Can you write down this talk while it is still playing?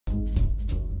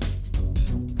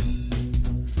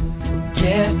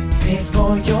Get paid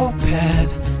for your pet.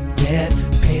 Get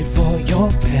paid for your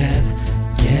pet.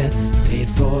 Get paid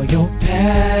for your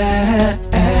pet.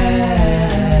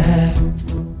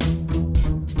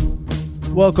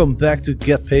 Welcome back to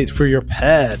Get Paid for Your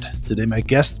Pet. Today my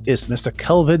guest is Mr.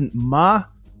 Kelvin Ma,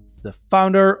 the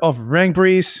founder of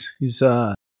Rankbreeze. He's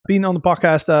been on the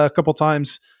podcast a couple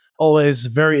times. Always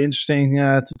very interesting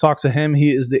to talk to him.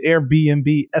 He is the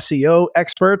Airbnb SEO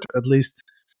expert. At least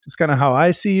that's kind of how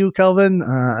I see you, Kelvin.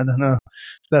 I don't know if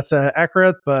that's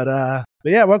accurate, but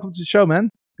yeah, welcome to the show, man.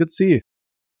 Good to see you.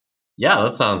 Yeah,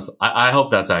 that sounds. I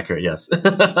hope that's accurate. Yes.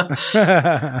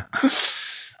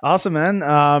 Awesome, man.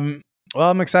 Well,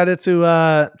 I'm excited to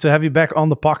have you back on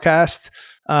the podcast.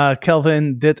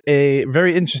 Kelvin did a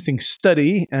very interesting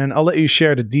study, and I'll let you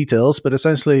share the details. But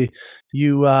essentially,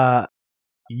 you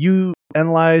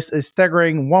analyzed a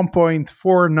staggering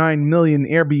 1.49 million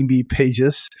Airbnb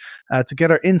pages to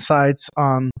gather insights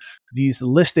on these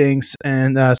listings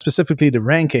and specifically the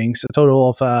rankings. A total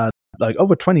of like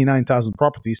over 29,000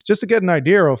 properties, just to get an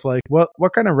idea of like what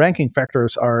kind of ranking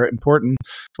factors are important,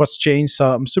 what's changed.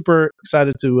 So I'm super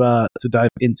excited to dive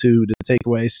into the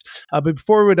takeaways. But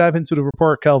before we dive into the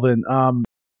report, Kelvin,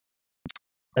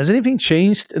 has anything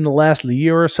changed in the last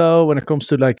year or so when it comes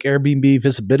to like Airbnb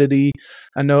visibility?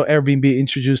 I know Airbnb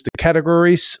introduced the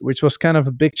categories, which was kind of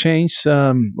a big change.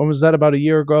 When was that? About a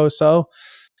year ago or so.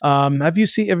 Have you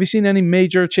seen any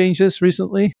major changes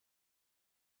recently?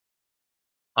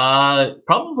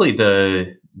 Probably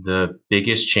the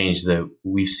biggest change that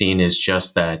we've seen is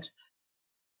just that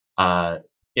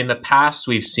in the past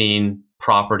we've seen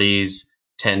properties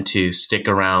tend to stick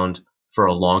around for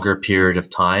a longer period of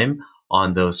time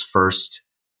on those first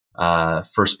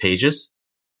pages.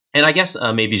 And I guess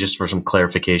maybe just for some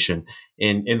clarification,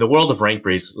 in the world of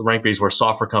Rankbreeze, we're a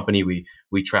software company. We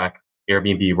track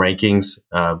Airbnb rankings.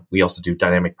 We also do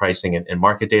dynamic pricing and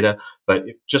market data. But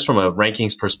just from a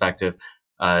rankings perspective,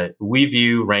 we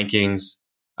view rankings,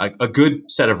 a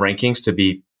good set of rankings to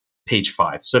be page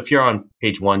 5. So if you're on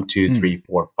page 1, 2, 3,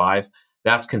 4, 5,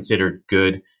 that's considered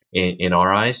good in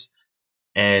our eyes.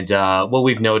 And what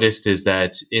we've noticed is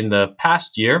that in the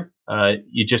past year,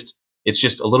 it's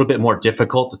just a little bit more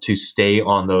difficult to stay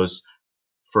on those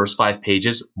first 5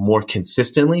 pages more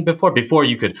consistently. Before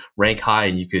you could rank high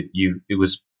and it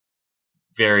was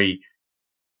very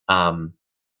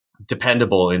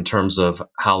dependable in terms of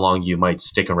how long you might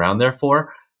stick around there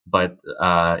for. But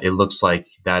it looks like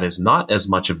that is not as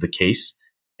much of the case.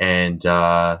 And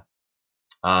I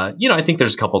think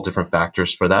there's a couple different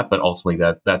factors for that, but ultimately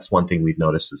that's one thing we've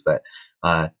noticed is that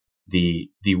the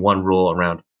one rule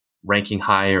around ranking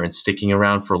higher and sticking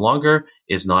around for longer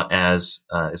is not as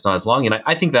long, and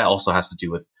I think that also has to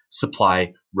do with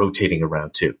supply rotating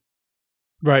around too.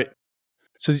 Right.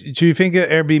 So, do you think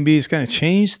Airbnb is going to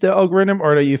change the algorithm,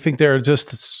 or do you think they're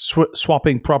just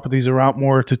swapping properties around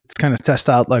more to kind of test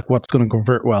out like what's going to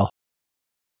convert well?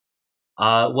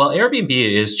 Well, Airbnb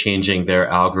is changing their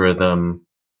algorithm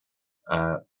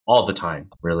all the time,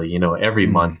 really. Every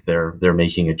month they're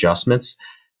making adjustments.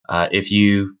 If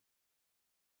you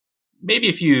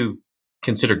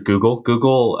consider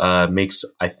Google makes,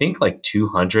 I think, like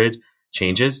 200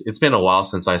 changes. It's been a while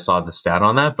since I saw the stat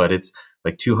on that, but it's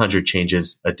like 200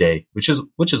 changes a day, which is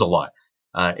a lot.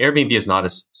 Airbnb is not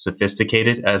as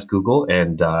sophisticated as Google,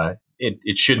 and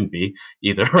it shouldn't be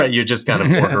either, right? You're just kind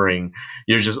of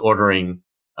ordering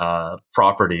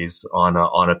properties on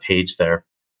a page there.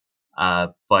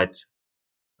 But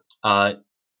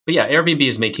yeah, Airbnb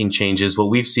is making changes. What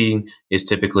we've seen is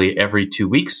typically every 2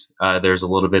 weeks, there's a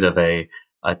little bit of a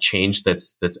change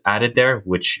that's added there,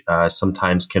 which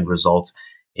sometimes can result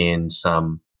in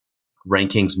some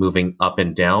rankings moving up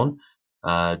and down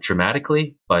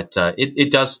dramatically. But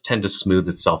it does tend to smooth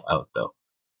itself out, though,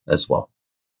 as well.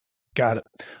 Got it.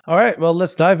 All right. Well,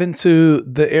 let's dive into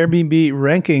the Airbnb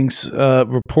rankings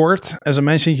report. As I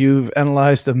mentioned, you've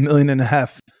analyzed 1.5 million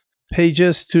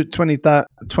pages to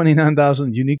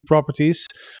 29,000 unique properties.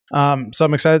 So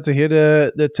I'm excited to hear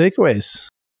the takeaways.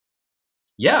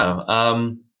 Yeah.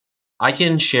 I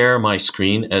can share my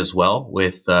screen as well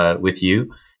with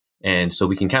you. And so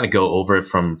we can kind of go over it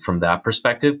from that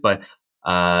perspective. But,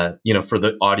 for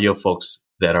the audio folks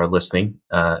that are listening,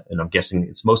 and I'm guessing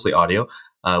it's mostly audio,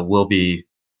 we'll be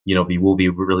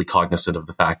really cognizant of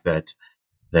the fact that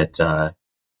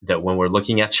when we're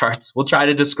looking at charts, we'll try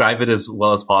to describe it as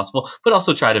well as possible, but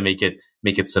also try to make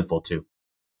it simple too.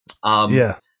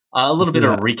 A little bit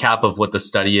of a recap of what the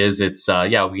study is. It's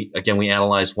we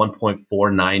analyzed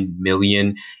 1.49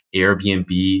 million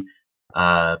Airbnb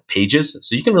pages.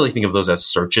 So you can really think of those as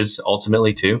searches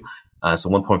ultimately too. So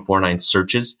 1.49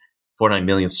 searches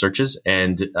million searches,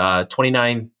 and a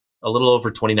little over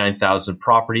 29,000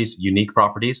 properties, unique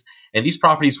properties. And these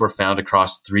properties were found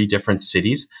across 3 different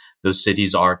cities. Those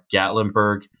cities are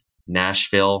Gatlinburg,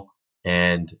 Nashville,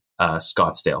 and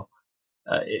Scottsdale.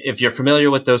 If you're familiar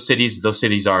with those cities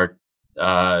are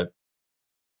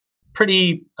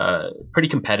pretty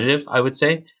competitive, I would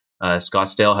say.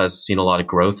 Scottsdale has seen a lot of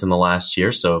growth in the last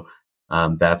year, so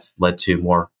that's led to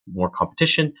more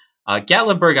competition.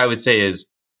 Gatlinburg, I would say, is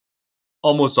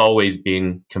almost always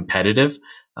being competitive,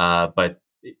 but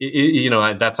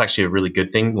that's actually a really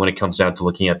good thing when it comes down to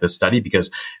looking at this study, because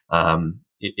to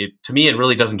me, it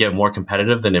really doesn't get more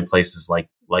competitive than in places like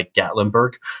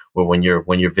Gatlinburg, where when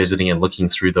you're visiting and looking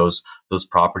through those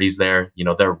properties there,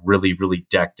 they're really, really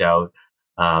decked out,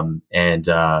 and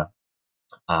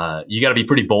you got to be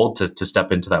pretty bold to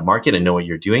step into that market and know what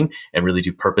you're doing and really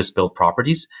do purpose-built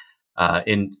properties.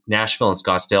 In Nashville and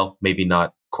Scottsdale, maybe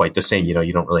not quite the same. You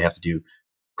don't really have to do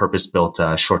purpose-built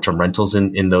short-term rentals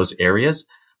in those areas.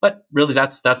 But really,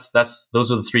 those are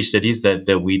the 3 cities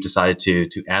that we decided to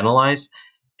analyze.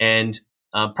 And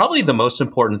probably the most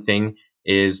important thing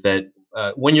is that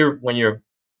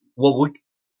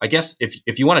I guess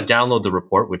if you want to download the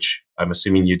report, which I'm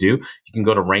assuming you do, you can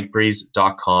go to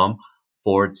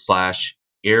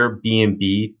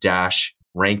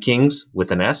rankbreeze.com/Airbnb-rankings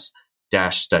with an S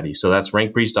 -study. So that's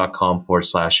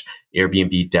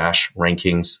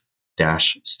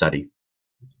rankbreeze.com/Airbnb-rankings-study.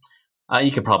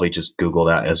 You can probably just Google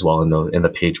that as well, and the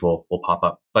page will pop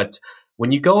up. But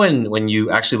when you go in, when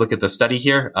you actually look at the study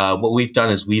here, what we've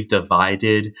done is we've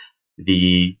divided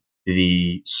the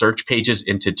search pages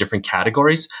into different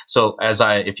categories. So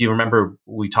if you remember,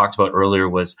 we talked about earlier,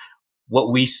 was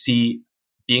what we see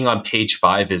being on page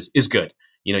 5 is good.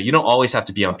 You don't always have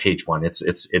to be on page 1. It's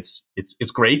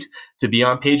great to be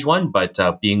on page 1, but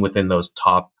being within those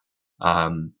top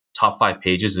 5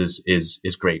 pages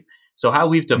is great. So how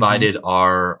we've divided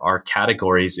our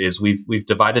categories is we've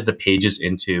divided the pages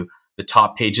into the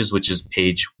top pages, which is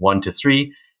page 1 to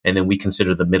 3, and then we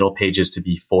consider the middle pages to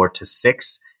be 4 to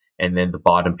 6, and then the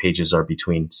bottom pages are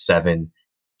between 7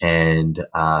 and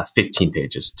 15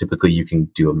 pages. Typically, you can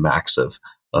do a max of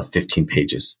 15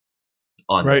 pages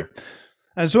on right there.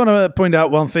 I just want to point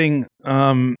out one thing.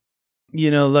 The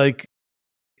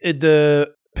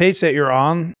page that you're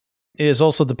on is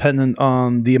also dependent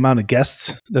on the amount of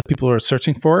guests that people are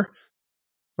searching for,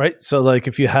 right? So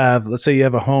if you have, let's say you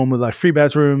have a home with 3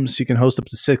 bedrooms, you can host up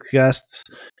to 6 guests.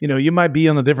 You might be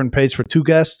on a different page for 2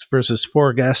 guests versus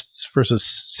 4 guests versus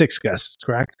 6 guests,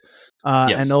 correct?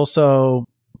 Yes. And also,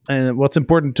 what's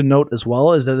important to note as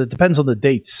well is that it depends on the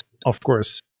dates, of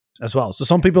course, as well. So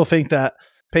some people think that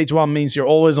page 1 means you're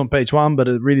always on page 1, but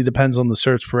it really depends on the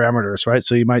search parameters, right?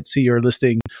 So you might see your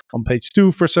listing on page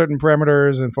 2 for certain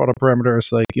parameters, and for other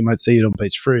parameters, you might see it on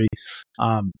page 3.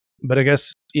 But I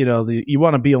guess, you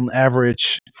want to be on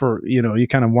average for, you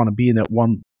kind of want to be in that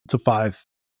 1 to 5,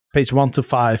 page 1 to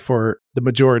 5 for the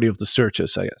majority of the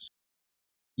searches, I guess.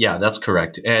 Yeah, that's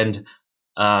correct. And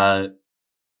I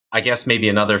guess maybe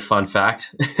another fun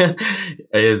fact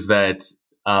is that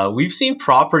we've seen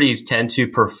properties tend to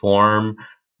perform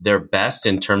their best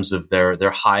in terms of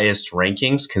their highest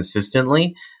rankings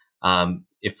consistently,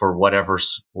 if for whatever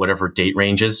date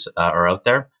ranges are out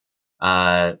there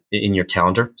in your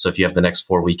calendar. So if you have the next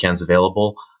 4 weekends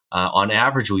available, on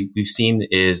average, we've seen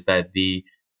is that the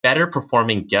better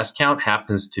performing guest count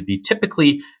happens to be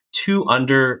typically 2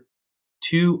 under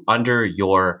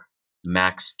your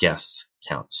max guest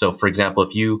count. So for example,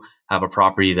 if you have a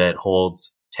property that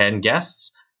holds 10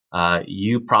 guests,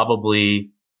 you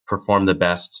probably perform the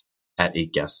best at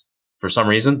 8 guests. For some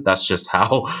reason, that's just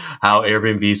how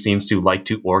Airbnb seems to like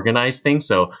to organize things.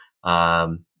 So,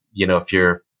 if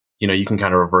you're, you can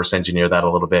kind of reverse engineer that a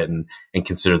little bit and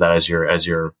consider that as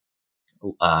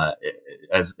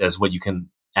what you can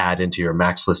add into your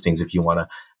max listings if you want to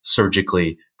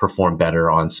surgically perform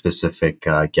better on specific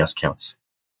guest counts.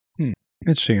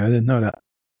 Interesting. I didn't know that.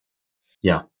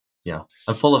 Yeah.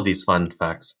 I'm full of these fun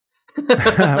facts.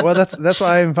 Well, that's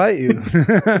why I invite you.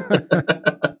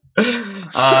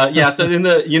 So in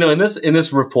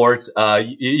this report,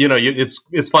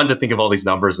 it's fun to think of all these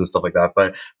numbers and stuff like that.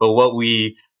 But what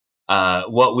we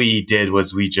did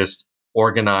was we just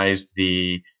organized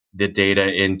the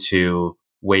data into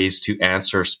ways to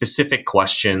answer specific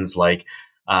questions like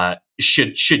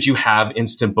should you have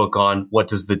instant book on? What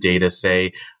does the data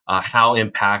say? How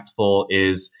impactful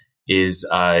is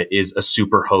a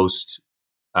super host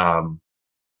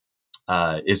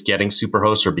is getting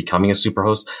Superhost or becoming a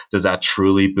Superhost, does that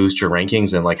truly boost your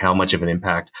rankings? And like, how much of an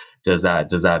impact does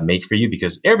that make for you?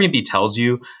 Because Airbnb tells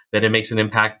you that it makes an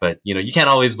impact, but you can't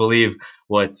always believe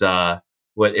what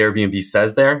Airbnb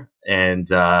says there. And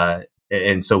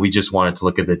so we just wanted to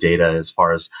look at the data as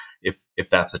far as if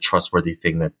that's a trustworthy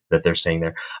thing that they're saying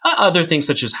there. Other things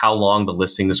such as how long the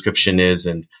listing description is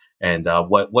and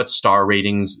what star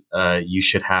ratings you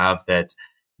should have that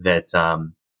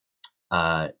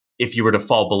if you were to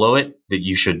fall below it, that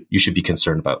you should be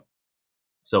concerned about.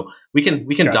 So we can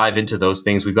dive into those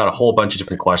things. We've got a whole bunch of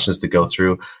different questions to go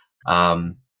through.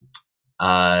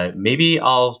 Maybe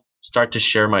I'll start to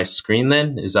share my screen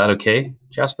then. Is that okay,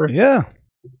 Jasper? Yeah.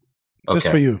 Just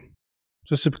Okay. for you.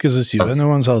 Just because it's you. Okay. No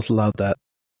one's else allowed that.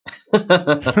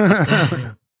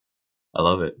 I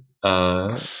love it.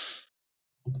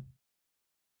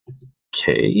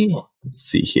 Okay. Let's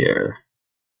see here.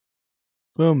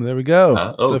 Boom, there we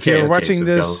go. So if you're watching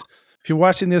this, if you're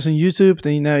watching this on YouTube,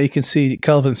 then you can see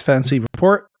Kelvin's fancy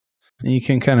report, and you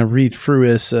can kind of read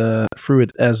through it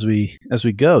as we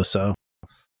go. So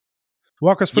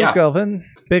walk us through, Kelvin.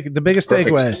 The biggest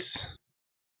takeaways.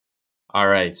 All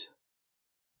right.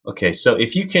 Okay, so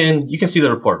if you can see the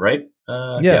report, right?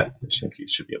 Yeah. I think you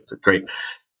should be able to. Great.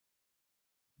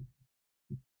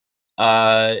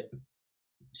 So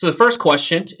the first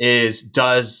question is,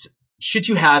 should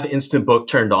you have Instant Book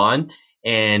turned on,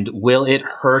 and will it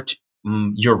hurt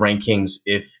your rankings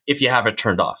if you have it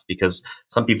turned off? Because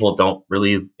some people don't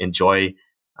really enjoy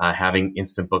having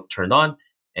Instant Book turned on,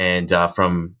 and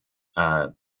from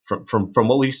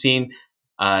what we've seen,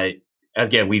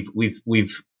 again we've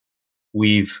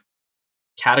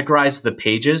categorized the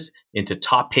pages into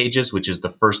top pages, which is the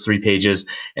first 3 pages,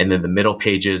 and then the middle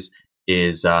pages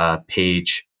is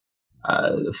page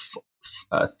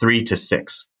 3 to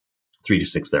 6. 3 to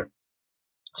 6 there.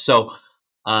 So,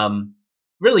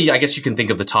 really, I guess you can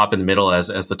think of the top and the middle as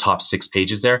the top 6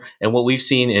 pages there. And what we've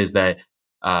seen is that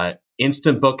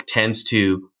Instant Book tends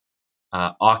to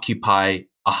occupy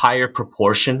a higher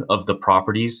proportion of the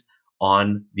properties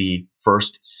on the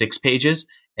first 6 pages,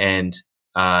 and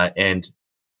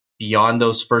beyond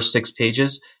those first 6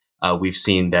 pages, we've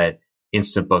seen that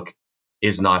Instant Book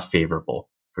is not favorable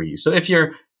for you. So if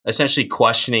you're essentially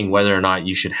questioning whether or not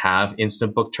you should have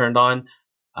Instant Book turned on,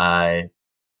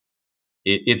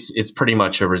 it's pretty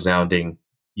much a resounding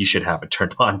you should have it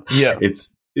turned on. Yeah, it's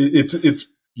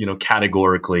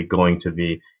categorically going to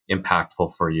be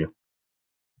impactful for you.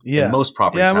 Yeah, and most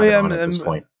properties have it on at this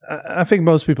point. I think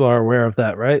most people are aware of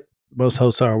that, right? Most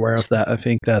hosts are aware of that. I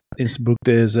think that Instant Book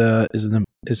is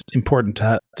important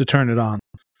to turn it on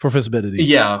for visibility.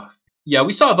 Yeah,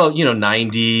 we saw about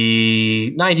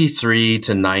 93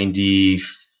 to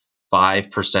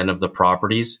 95% of the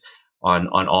properties on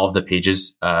all of the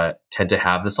pages tend to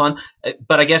have this on.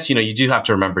 But I guess you do have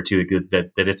to remember too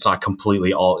that it's not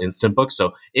completely all Instant Book.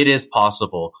 So it is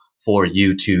possible for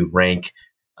you to rank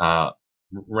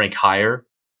higher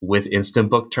with Instant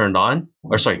Book turned off.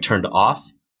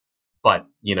 But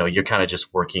you're kind of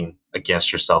just working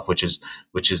against yourself, which is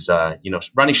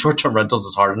running short-term rentals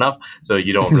is hard enough, so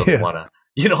you don't really want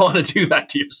to do that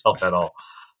to yourself at all.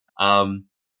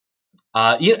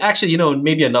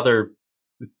 Maybe another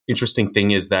interesting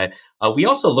thing is that we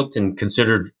also looked and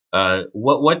considered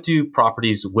what do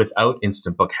properties without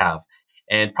Instant Book have,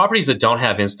 and properties that don't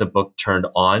have Instant Book turned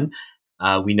on,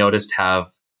 we noticed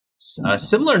have a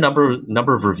similar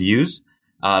number of reviews,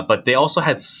 but they also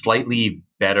had slightly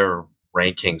better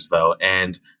rankings though,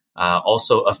 and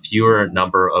also a fewer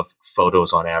number of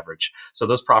photos on average. So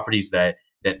those properties that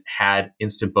had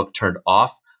Instant Book turned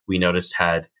off, we noticed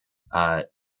had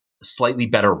slightly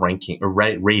better ranking or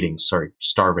ratings,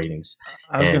 star ratings.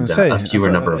 I was going to say a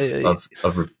fewer number of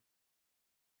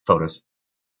photos.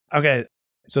 Okay,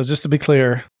 so just to be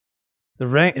clear, the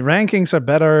rankings are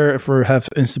better if we have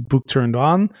Instant Book turned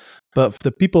on, but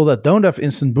the people that don't have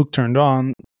Instant Book turned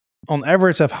on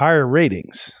average have higher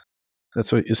ratings.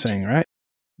 That's what you're saying, right?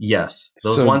 Yes.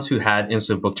 Those ones who had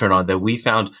Instant Book turned on that we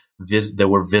found that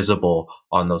were visible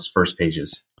on those first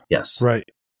pages. Yes. Right.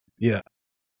 Yeah.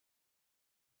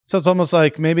 So it's almost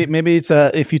like maybe it's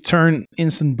if you turn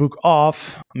Instant Book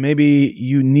off, maybe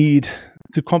you need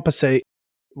to compensate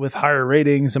with higher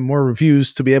ratings and more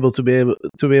reviews to be able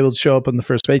to show up on the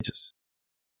first pages.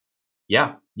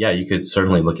 Yeah, you could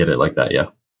certainly look at it like that. Yeah.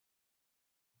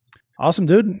 Awesome,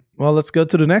 dude. Well, let's go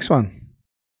to the next one.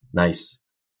 Nice.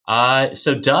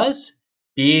 So does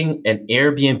being an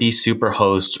Airbnb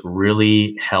superhost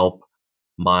really help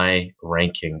my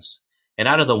rankings? And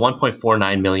out of the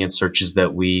 1.49 million searches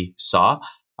that we saw,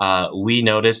 we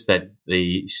noticed that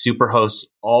the superhosts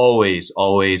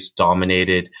always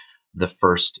dominated the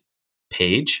first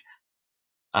page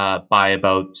by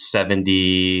about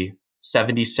 77%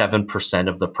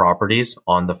 of the properties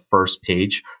on the first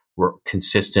page were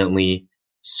consistently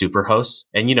Superhosts.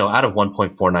 And, out of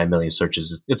 1.49 million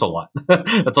searches, it's a lot.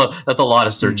 That's a lot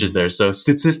of searches there. So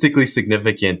statistically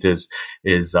significant is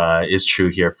true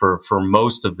here for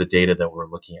most of the data that we're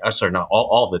looking at. Sorry, not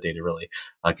all of the data really,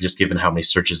 just given how many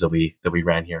searches that we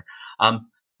ran here.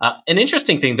 An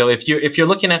interesting thing, though, if you're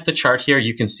looking at the chart here,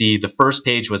 you can see the first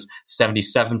page was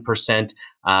 77%,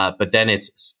 but then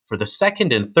it's for the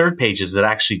second and third pages, it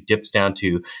actually dips down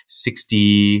to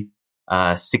 69%,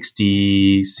 I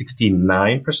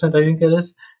think it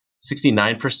is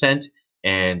 69%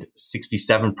 and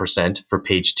 67% for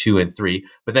page 2 and 3.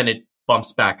 But then it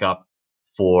bumps back up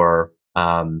for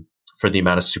the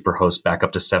amount of Superhosts back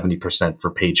up to 70% for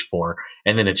page 4,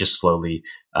 and then it just slowly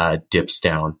dips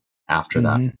down after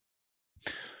that.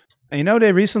 And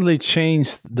they recently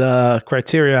changed the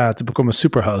criteria to become a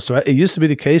superhost, right? It used to be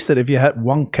the case that if you had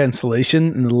one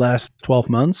cancellation in the last 12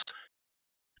 months,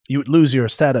 you would lose your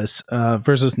status,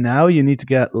 versus now you need to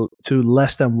get to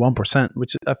less than 1%,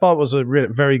 which I thought was a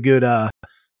very good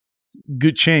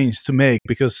change to make,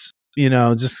 because,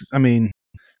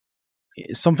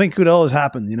 something could always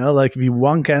happen, like if you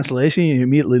one cancellation, you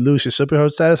immediately lose your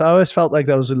superhost status. I always felt like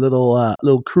that was a little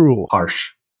cruel.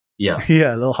 Harsh. Yeah.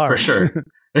 Yeah, a little harsh. For sure.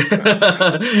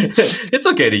 It's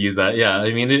okay to use that. Yeah.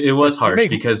 I mean, it was harsh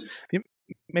because you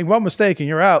make one mistake and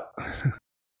you're out.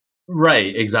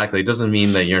 Right. Exactly. It doesn't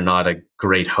mean that you're not a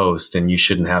great host and you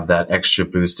shouldn't have that extra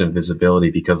boost in visibility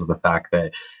because of the fact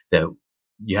that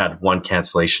you had one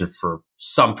cancellation for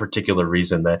some particular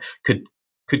reason that could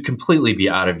completely be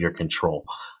out of your control.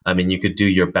 I mean, you could do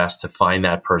your best to find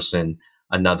that person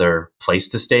another place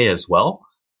to stay as well.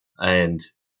 And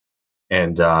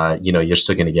you're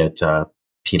still going to get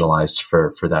penalized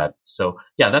for that. So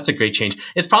yeah, that's a great change.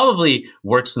 It's probably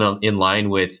works in line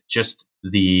with just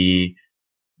the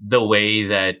way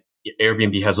that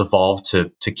Airbnb has evolved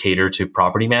to cater to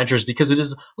property managers, because it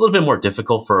is a little bit more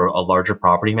difficult for a larger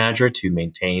property manager to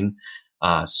maintain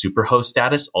superhost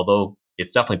status. Although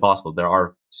it's definitely possible. There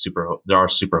are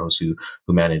superhosts who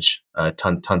manage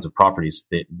tons of properties.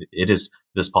 It is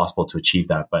possible to achieve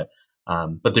that, but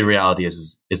the reality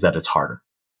is that it's harder.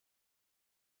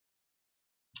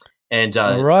 And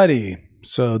alrighty,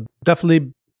 so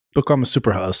definitely become a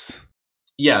superhost.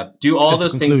 Yeah, do all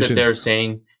those things that they're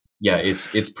saying. Yeah,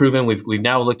 it's proven. We've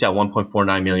now looked at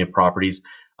 1.49 million properties,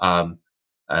 for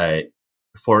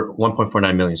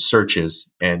 1.49 million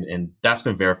searches, and that's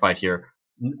been verified here.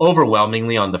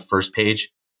 Overwhelmingly on the first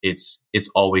page, it's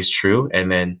always true,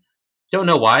 and then don't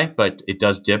know why, but it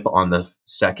does dip on the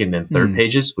second and third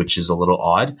pages, which is a little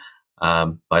odd.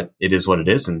 But it is what it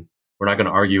is, and we're not going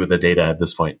to argue with the data at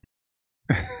this point.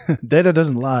 Data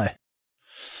doesn't lie.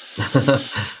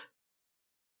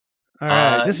 All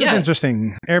right, this is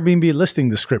interesting. Airbnb listing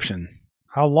description.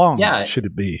 How long should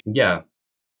it be? Yeah.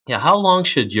 How long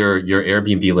should your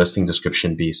Airbnb listing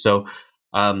description be? So,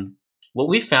 what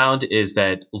we found is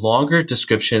that longer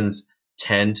descriptions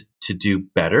tend to do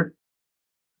better,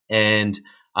 and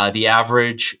the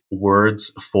average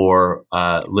words for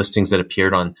listings that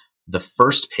appeared on the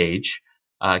first page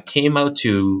came out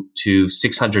to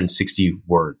 660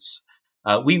 words.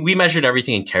 We measured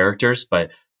everything in characters,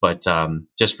 but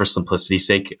just for simplicity's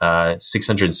sake,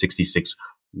 660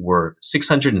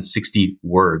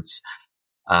 words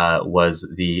was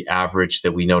the average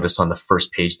that we noticed on the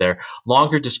first page there.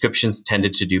 Longer descriptions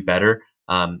tended to do better.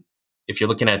 If you're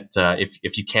looking at,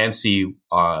 if you can see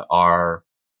our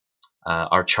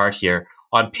chart here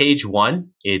on page 1,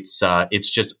 it's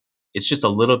just a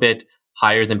little bit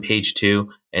higher than page 2,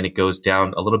 and it goes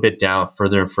down a little bit down,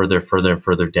 further and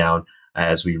further down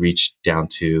as we reach down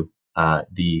to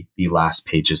the last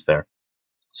pages there.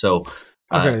 So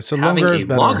so longer is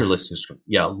better. Longer listing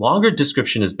description, longer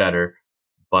description is better,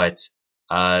 but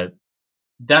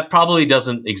that probably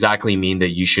doesn't exactly mean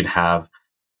that you should have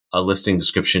a listing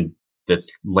description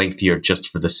that's lengthier just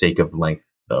for the sake of length,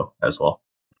 though, as well.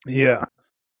 Yeah.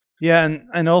 Yeah,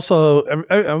 and also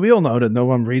we all know that no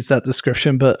one reads that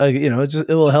description, but it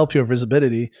will help your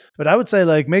visibility. But I would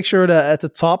say make sure that at the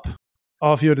top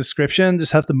of your description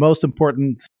just have the most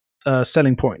important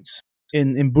selling points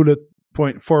in bullet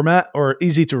point format or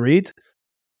easy to read,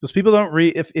 because people don't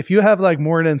read if you have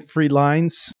more than 3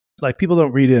 lines. People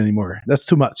don't read it anymore. That's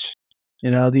too much.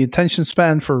 The attention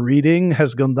span for reading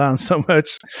has gone down so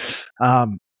much.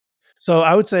 So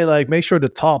I would say make sure the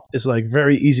top is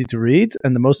very easy to read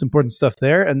and the most important stuff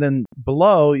there. And then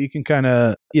below you can kind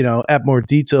of, add more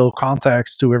detail,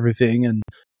 context to everything.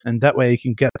 And that way you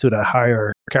can get to that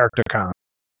higher character count.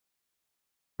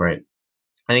 Right.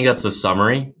 I think that's the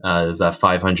summary. Is that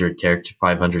 500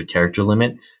 character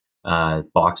limit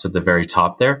box at the very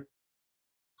top there.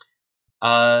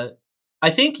 I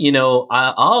think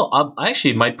I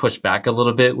actually might push back a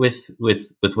little bit with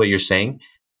what you're saying.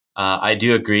 I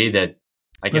do agree that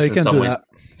I No, guess you in can't some do ways that.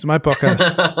 It's my podcast.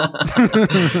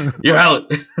 you're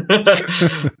out.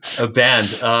 A banned.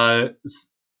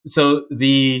 So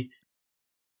the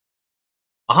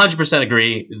 100%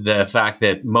 agree. The fact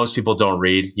that most people don't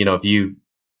read. If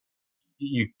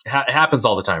it happens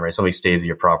all the time, right? Somebody stays at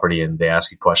your property and they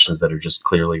ask you questions that are just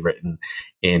clearly written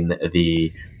in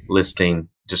the listing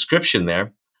description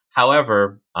there.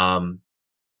 However,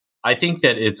 I think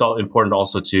that it's all important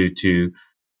also to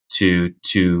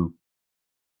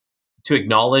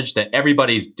acknowledge that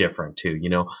everybody's different too.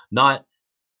 Not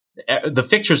the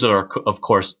pictures are of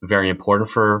course very important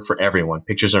for everyone.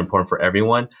 Pictures are important for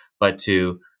everyone, but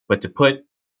to put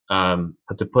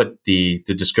the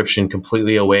description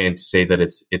completely away and to say that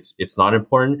it's not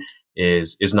important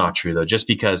is not true though. Just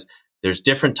because there's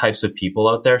different types of people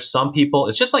out there. Some people,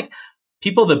 it's just like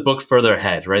people that book further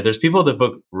ahead, right? There's people that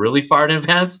book really far in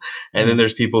advance, and then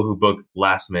there's people who book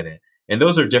last minute. And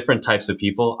those are different types of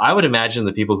people. I would imagine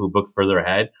the people who book further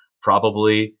ahead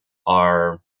probably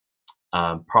are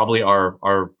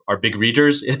big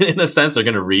readers in a sense. They're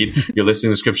going to read your listing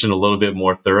description a little bit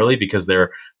more thoroughly because they're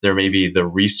maybe the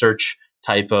research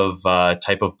type of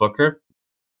booker.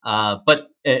 But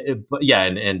yeah,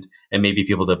 and maybe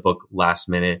people that book last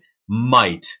minute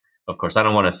might. Of course, I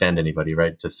don't want to offend anybody,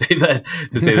 right? To say that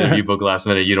if you book last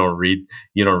minute, you don't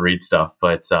read stuff.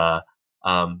 But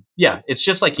yeah, it's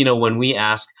just like when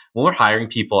we're hiring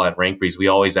people at RankBreeze, we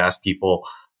always ask people,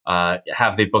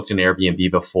 have they booked an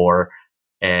Airbnb before,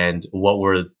 and what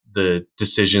were the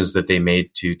decisions that they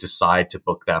made to decide to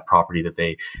book that property that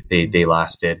they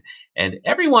last did. And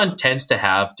everyone tends to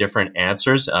have different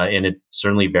answers, and it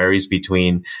certainly varies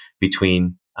between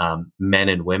men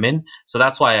and women. So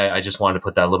that's why I just wanted to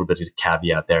put that little bit of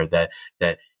caveat there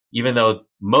that even though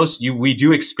we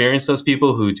do experience those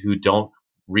people who don't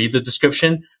read the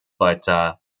description, but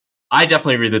I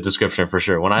definitely read the description for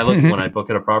sure. When I book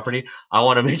at a property, I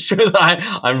want to make sure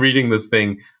that I'm reading this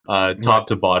thing top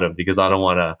to bottom because I don't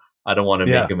want to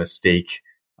make a mistake.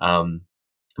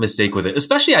 With it,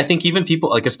 especially I think even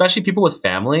people especially people with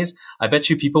families. I bet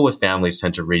you people with families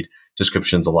tend to read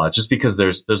descriptions a lot, just because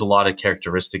there's a lot of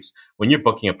characteristics when you're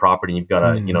booking a property. And you've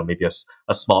got maybe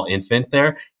a small infant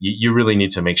there. You really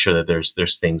need to make sure that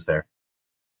there's things there.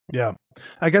 Yeah,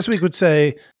 I guess we could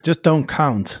say just don't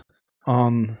count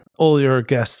on all your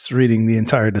guests reading the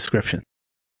entire description.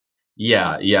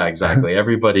 Yeah, exactly.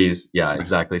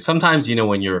 Exactly. Sometimes,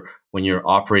 when you're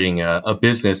operating a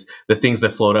business, the things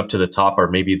that float up to the top are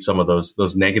maybe some of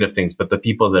those negative things, but the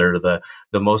people that are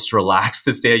the most relaxed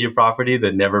to stay at your property,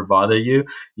 that never bother you,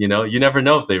 you never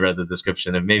know if they read the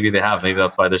description, and maybe they have. Maybe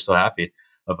that's why they're so happy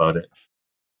about it.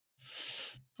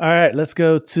 All right, let's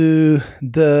go to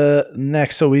the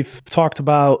next. So we've talked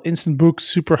about instant book,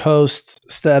 superhost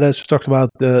status. We've talked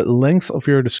about the length of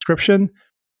your description.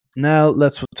 Now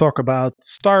let's talk about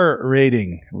star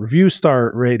rating, review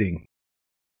star rating.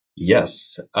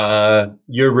 Yes.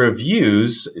 Your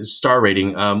reviews, star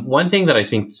rating. One thing that I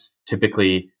think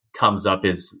typically comes up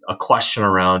is a question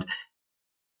around,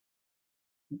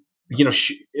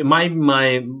 my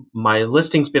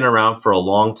listing's been around for a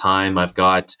long time. I've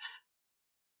got,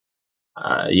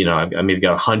 I maybe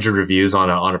got 100 reviews on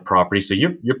a property. So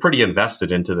you're pretty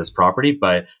invested into this property,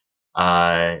 but,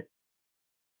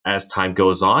 as time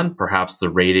goes on, perhaps the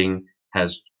rating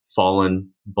has fallen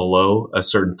below a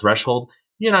certain threshold.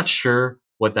 You're not sure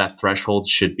what that threshold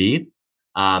should be.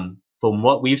 From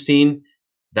what we've seen,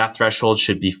 that threshold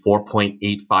should be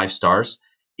 4.85 stars.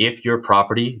 If your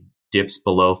property dips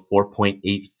below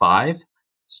 4.85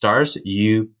 stars,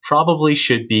 you probably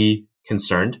should be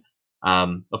concerned.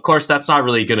 Of course, that's not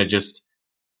really going to just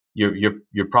your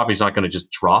property's not going to just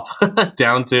drop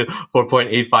down to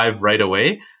 4.85 right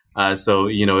away. So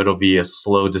it'll be a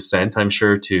slow descent, I'm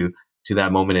sure, to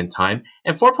that moment in time.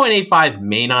 And 4.85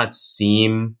 may not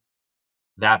seem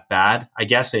that bad, I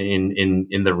guess,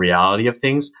 in the reality of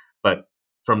things. But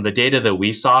from the data that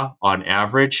we saw, on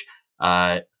average,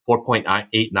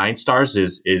 4.89 stars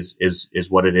is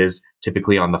what it is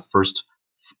typically on the first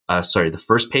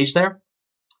page there,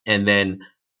 and then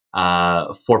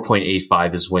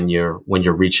 4.85 is when you're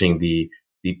reaching the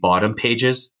bottom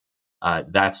pages.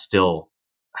 That's still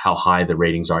how high the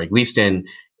ratings are, at least in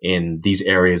these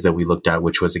areas that we looked at,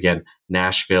 which was, again,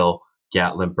 Nashville,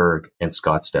 Gatlinburg, and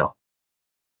Scottsdale.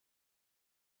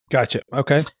 Gotcha.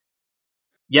 Okay.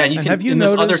 Yeah, and you can have you in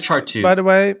this noticed, other chart too. by the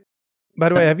way, By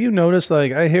the way, have you noticed?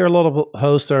 Like, I hear a lot of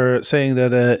hosts are saying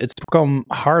that it's become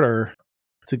harder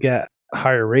to get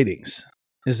higher ratings.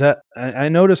 Is that I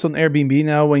noticed on Airbnb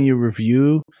now when you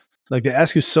review, like they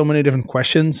ask you so many different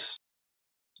questions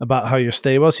about how your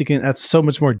stay was. You can add so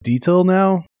much more detail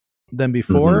now than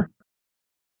before,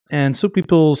 and some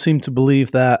people seem to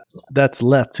believe that that's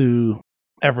led to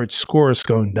average scores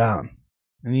going down.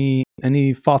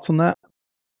 Any thoughts on that?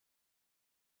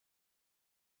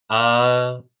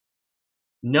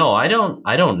 No, I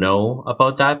don't know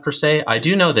about that per se. I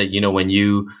do know that,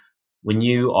 when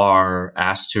you are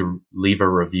asked to leave a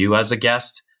review as a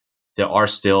guest, there are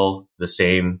still the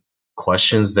same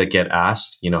questions that get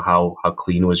asked. How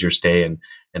clean was your stay and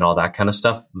all that kind of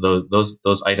stuff.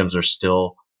 Those items are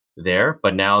still there,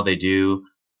 but now they do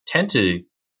tend to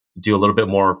do a little bit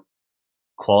more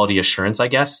quality assurance, I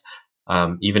guess.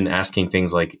 Even asking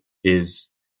things like,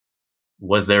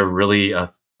 was there really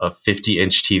a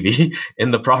 50-inch TV in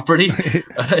the property?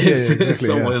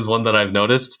 Is one that I've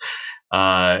noticed.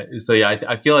 I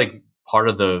feel like part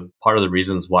of the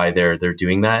reasons why they're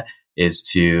doing that is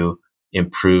to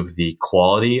improve the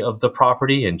quality of the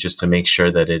property and just to make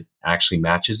sure that it actually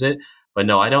matches it. But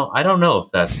no, I don't know if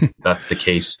that's the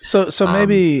case. So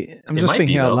maybe I'm just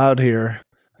thinking out loud here.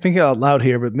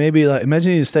 But maybe like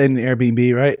imagine you stay in an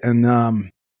Airbnb, right?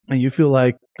 And you feel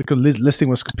like the listing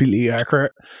was completely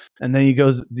accurate, and then you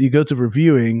go to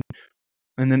reviewing,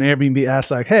 and then Airbnb asks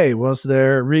like, "Hey, was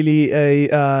there really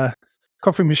a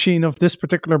coffee machine of this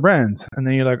particular brand?" And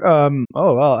then you're like, "Oh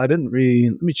well, I didn't really.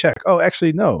 Let me check. Oh,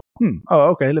 actually, no. Oh,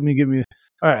 okay. Let me give you.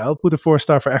 All right, I'll put a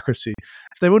 4-star for accuracy."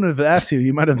 If they wouldn't have asked you,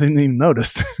 you might have didn't even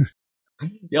noticed.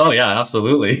 Oh yeah,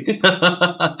 absolutely.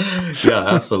 Yeah,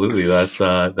 absolutely.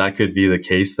 That could be the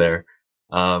case there.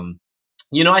 I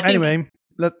think anyway,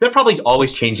 they're probably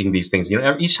always changing these things.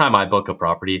 Each time I book a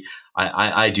property,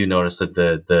 I do notice that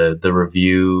the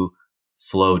review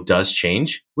flow does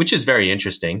change, which is very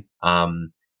interesting.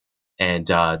 And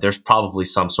there's probably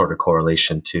some sort of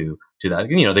correlation to that.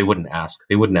 They wouldn't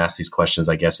ask these questions,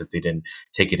 I guess, if they didn't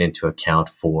take it into account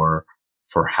for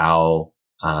how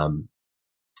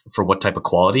for what type of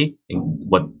quality and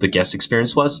what the guest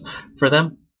experience was for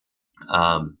them.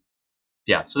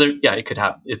 Yeah, so it could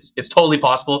happen. It's totally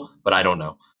possible, but I don't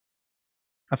know.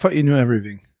 I thought you knew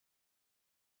everything.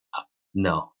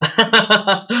 No,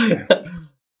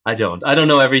 I don't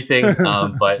know everything,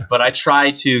 but I try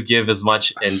to give as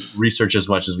much and research as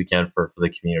much as we can for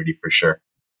the community, for sure.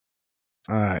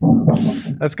 All right,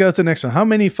 let's go to the next one. How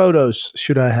many photos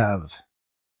should I have?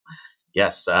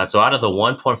 Yes, so out of the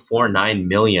 1.49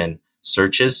 million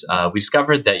searches, we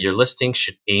discovered that your listing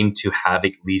should aim to have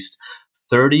at least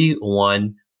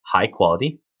 31 high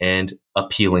quality and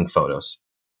appealing photos.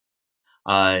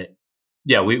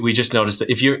 We just noticed that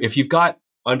if you've got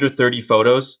under 30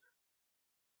 photos,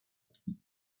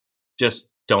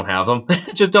 just don't have them.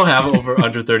 Just don't have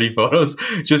under 30 photos.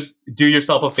 Just do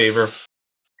yourself a favor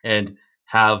and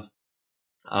have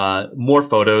more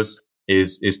photos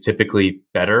is typically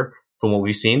better from what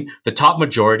we've seen. The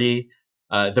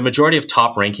majority of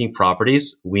top ranking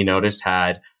properties we noticed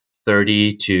had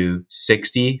 30 to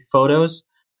 60 photos.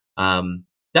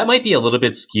 That might be a little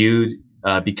bit skewed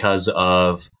because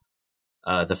of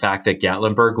the fact that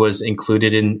Gatlinburg was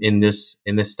included in this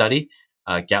study.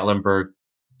 Gatlinburg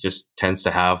just tends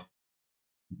to have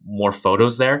more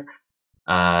photos there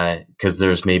because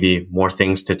there's maybe more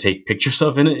things to take pictures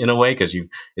of in a way, because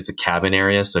it's a cabin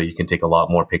area, so you can take a lot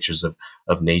more pictures of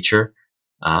nature.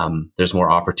 There's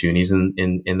more opportunities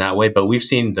in that way. But we've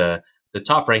seen the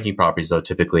top ranking properties, though,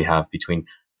 typically have between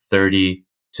 30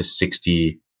 to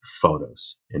 60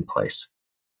 photos in place.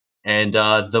 And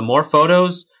the more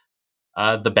photos,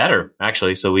 the better,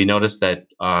 actually. So we noticed that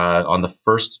on the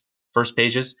first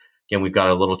pages, again, we've got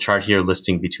a little chart here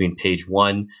listing between page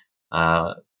 1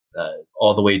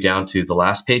 all the way down to the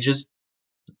last pages.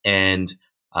 And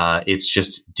it's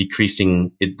just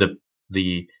decreasing.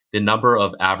 The number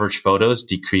of average photos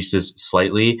decreases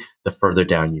slightly the further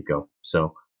down you go.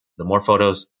 So the more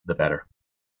photos, the better.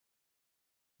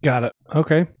 Got it.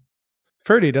 Okay.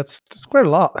 30, that's quite a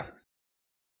lot.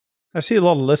 I see a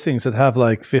lot of listings that have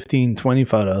like 15, 20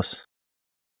 photos.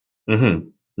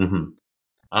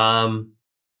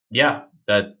 Yeah,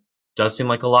 that does seem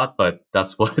like a lot, but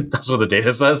that's what the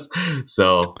data says.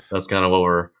 So that's kind of what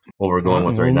we're going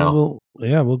with right now.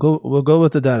 We'll go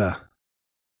with the data.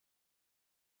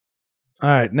 All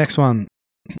right, next one.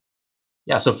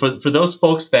 Yeah, so for those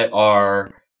folks that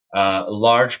are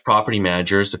large property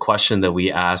managers, the question that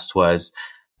we asked was,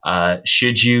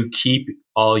 should you keep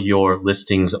all your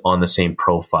listings on the same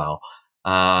profile?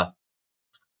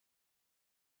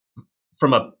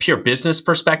 from a pure business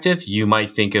perspective, you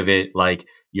might think of it like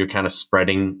you're kind of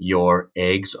spreading your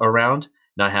eggs around,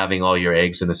 not having all your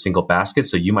eggs in a single basket.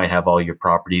 So you might have all your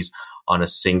properties on a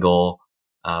single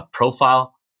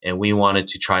profile. And we wanted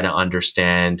to try to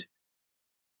understand,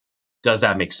 does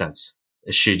that make sense?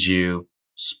 Should you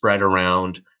spread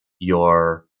around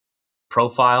your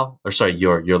profile, or sorry,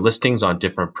 your listings on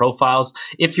different profiles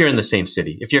if you're in the same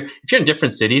city? If you're in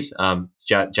different cities,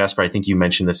 Jasper, I think you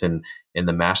mentioned this in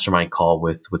the mastermind call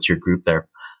with your group there,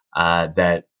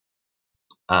 that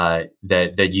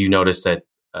you notice that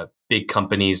big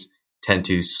companies tend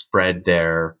to spread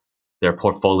their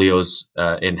portfolios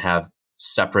and have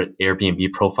separate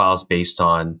Airbnb profiles based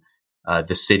on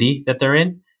the city that they're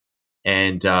in.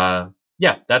 And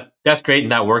yeah, that's great,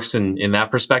 and that works in that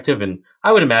perspective. And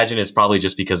I would imagine it's probably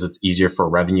just because it's easier for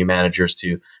revenue managers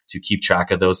to keep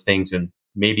track of those things, and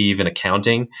maybe even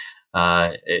accounting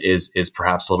is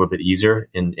perhaps a little bit easier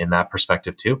in that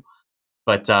perspective too.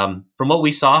 But from what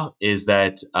we saw is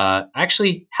that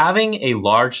actually having a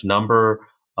large number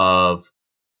of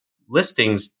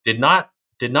listings did not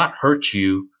hurt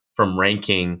you from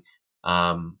ranking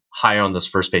higher on those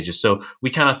first pages. So we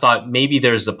kind of thought maybe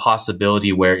there's a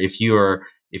possibility where if you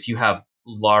have a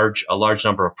large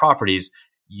number of properties,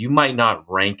 you might not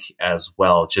rank as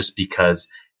well, just because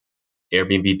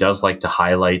Airbnb does like to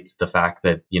highlight the fact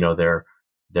that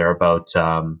they're about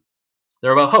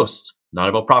hosts, not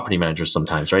about property managers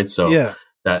sometimes, right? So yeah,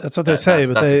 that's what they say,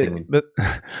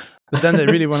 but then they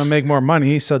really want to make more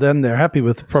money, so then they're happy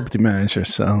with the property manager.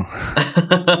 So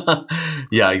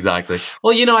yeah, exactly.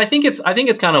 Well, I think it's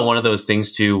kind of one of those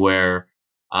things too, where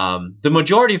the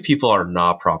majority of people are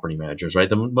not property managers, right?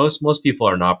 Most people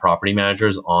are not property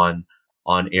managers on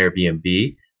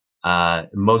Airbnb.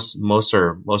 Most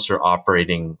are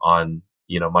operating on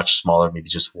much smaller, maybe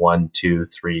just 1, 2,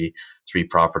 3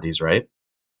 properties, right?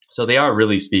 So they are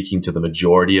really speaking to the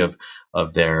majority of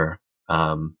their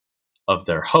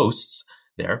hosts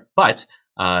there. But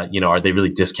are they really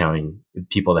discounting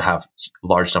people that have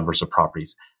large numbers of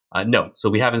properties? No. So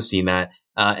we haven't seen that.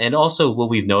 And also, what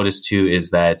we've noticed too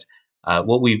is that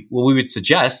what we would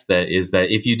suggest is that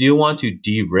if you do want to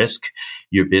de-risk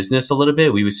your business a little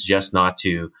bit, we would suggest not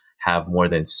to have more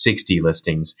than 60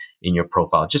 listings in your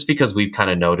profile, just because we've kind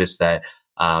of noticed that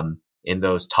in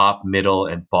those top, middle,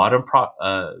 and bottom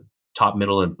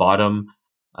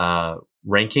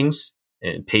rankings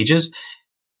and pages,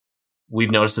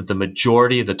 we've noticed that the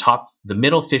majority of the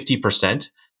middle 50%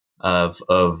 of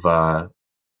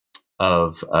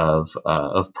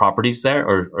properties there,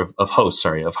 or of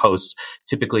hosts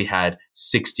typically had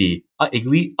 60,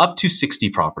 up to 60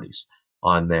 properties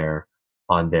on their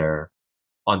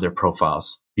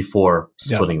profiles before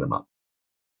splitting them up.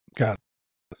 Got it.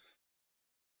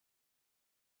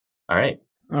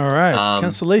 All right.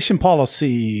 Cancellation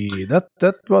policy.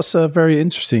 That was a very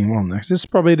interesting one. This is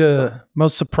probably the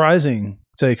most surprising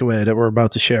takeaway that we're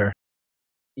about to share.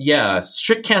 Yeah,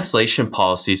 strict cancellation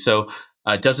policy. So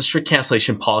does a strict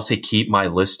cancellation policy keep my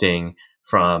listing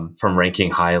from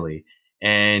ranking highly?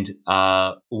 And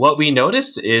what we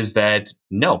noticed is that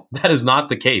no, that is not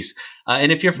the case.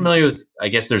 And if you're familiar with, I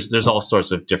guess there's all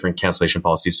sorts of different cancellation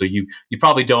policies. So you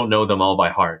probably don't know them all by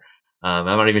heart. I'm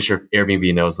not even sure if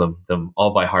Airbnb knows them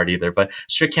all by heart either. But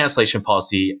strict cancellation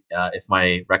policy, if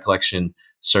my recollection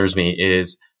serves me,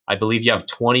 is I believe you have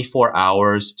 24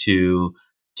 hours to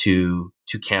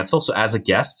cancel. So as a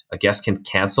guest can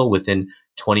cancel within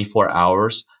 24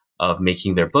 hours of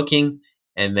making their booking.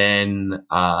 And then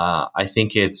I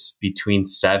think it's between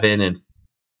 7 and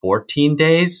 14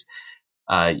 days.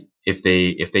 If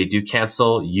they do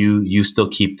cancel, you still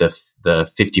keep the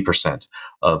 50%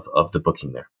 of the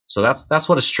booking there. So that's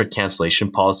what a strict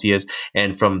cancellation policy is.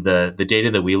 And from the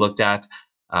data that we looked at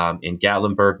in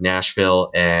Gatlinburg, Nashville,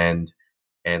 and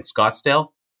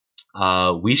Scottsdale,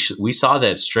 we saw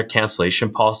that strict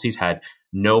cancellation policies had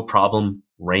no problem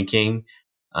ranking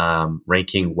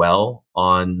well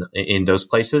in those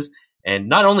places, and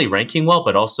not only ranking well,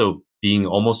 but also being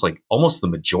almost the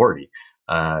majority.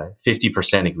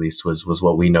 50% at least was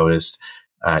what we noticed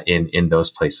in those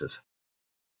places.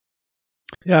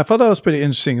 Yeah, I thought that was pretty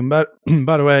interesting. But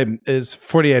by the way, is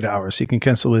 48 hours. You can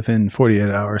cancel within 48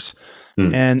 hours.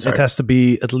 And it has to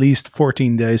be at least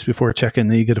 14 days before check-in,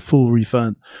 then you get a full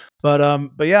refund. But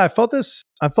yeah, I thought this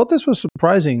was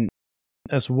surprising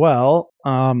as well,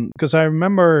 because I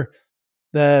remember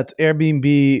that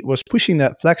Airbnb was pushing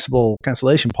that flexible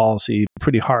cancellation policy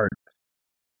pretty hard.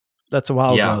 That's a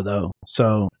while ago, though.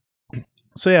 So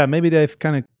yeah, maybe they've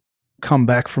kind of come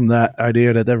back from that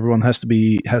idea that everyone has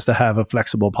to have a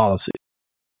flexible policy.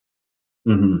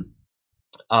 Mm-hmm.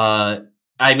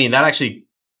 I mean, that actually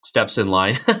steps in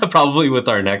line, probably with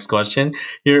our next question.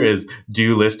 Here is,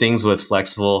 do listings with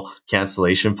flexible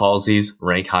cancellation policies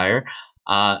rank higher?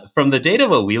 From the data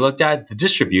what we looked at, the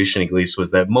distribution at least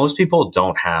was that most people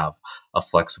don't have a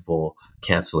flexible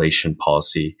cancellation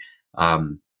policy.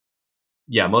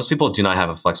 Most people do not have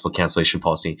a flexible cancellation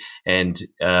policy. And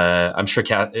I'm sure,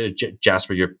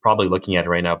 Jasper, you're probably looking at it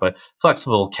right now, but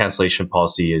flexible cancellation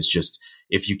policy is just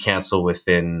if you cancel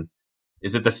within,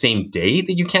 is it the same day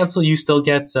that you cancel, you still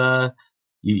get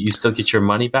you still get your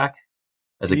money back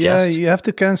as a guest? Yeah, you have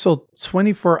to cancel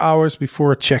 24 hours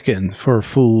before check-in for a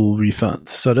full refund.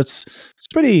 So it's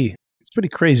pretty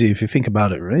crazy if you think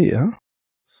about it, right? Yeah.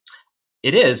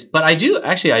 It is, but I do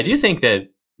think that,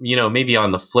 maybe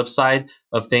on the flip side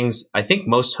of things, I think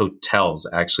most hotels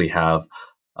actually have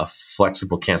a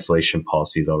flexible cancellation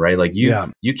policy, though, right? Like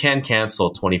you can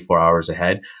cancel 24 hours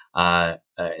ahead,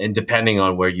 and depending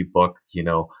on where you book,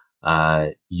 you'll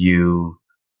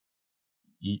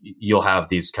have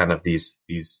these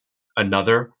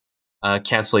another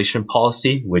cancellation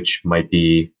policy, which might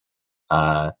be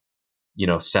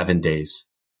 7 days.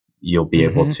 You'll be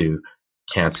able to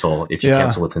cancel if you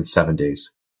cancel within 7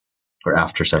 days. Or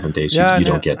after 7 days, you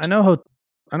don't get. I know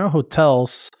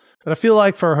hotels, but I feel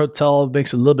like for a hotel, it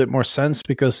makes a little bit more sense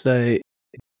because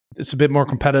it's a bit more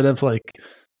competitive. Like,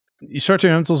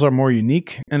 short-term rentals are more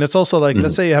unique, and it's also like,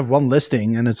 let's say you have one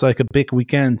listing and it's like a big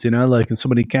weekend, like, and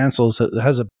somebody cancels,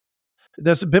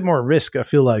 there's a bit more risk. I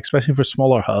feel like, especially for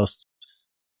smaller hosts.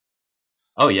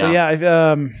 Oh yeah, but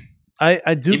yeah.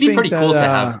 I do. It'd be think pretty that, cool to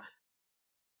have.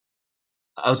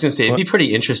 I was going to say it'd be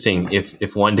pretty interesting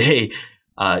if one day.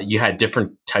 You had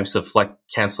different types of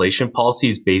cancellation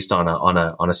policies based on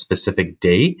a specific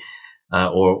day,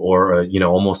 or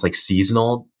almost like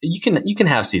seasonal. You can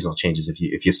have seasonal changes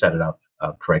if you set it up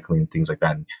correctly and things like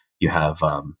that. And you have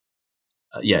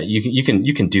you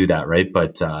can do that, right?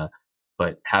 But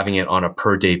having it on a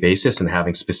per day basis and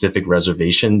having specific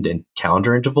reservation and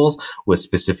calendar intervals with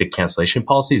specific cancellation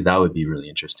policies, that would be really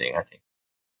interesting, I think.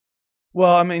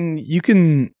 Well, I mean, you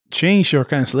can change your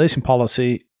cancellation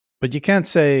policy. But you can't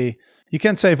say,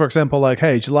 for example, like,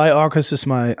 hey, July, August is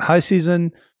my high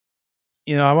season.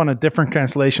 I want a different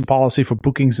cancellation policy for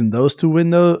bookings in those two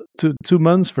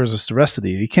months versus the rest of the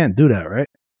year. You can't do that, right?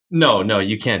 No,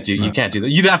 you can't do that.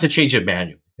 You'd have to change it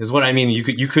manually. Is what I mean. You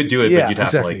could do it, but you'd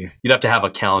have you'd have to have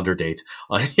a calendar date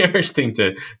on your thing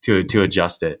to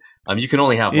adjust it. You can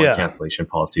only have one cancellation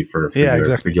policy for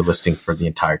your listing for the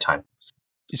entire time.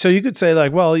 So you could say,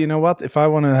 like, well, you know what? If I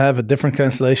want to have a different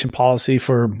cancellation policy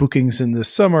for bookings in the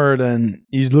summer, then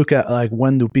you look at, like,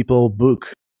 when do people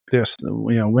book?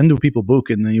 When do people book?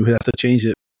 And then you would have to change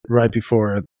it right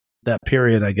before that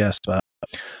period, I guess. But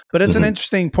it's an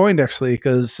interesting point, actually,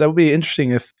 because that would be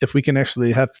interesting if we can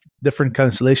actually have different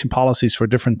cancellation policies for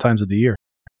different times of the year.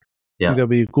 Yeah, I think that'd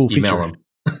be a cool feature.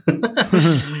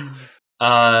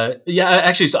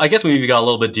 Actually, so I guess we got a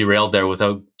little bit derailed there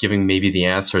without giving maybe the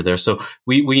answer there. So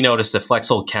we noticed that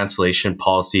flexible cancellation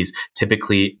policies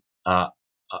typically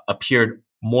appeared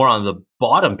more on the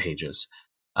bottom pages,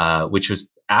 which was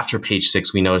after page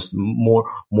 6. We noticed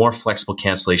more flexible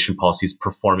cancellation policies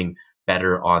performing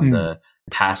better on the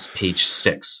past page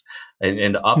 6,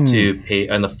 and up to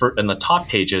on the top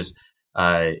pages.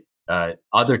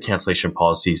 Other cancellation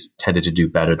policies tended to do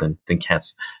better than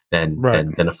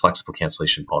a flexible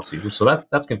cancellation policy. So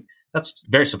that's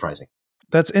very surprising.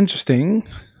 That's interesting,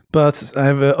 but I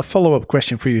have a follow-up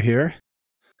question for you here,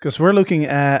 because we're looking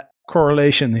at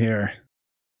correlation here.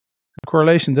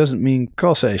 Correlation doesn't mean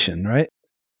causation, right?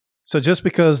 So just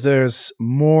because there's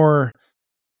more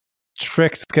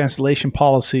strict cancellation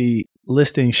policy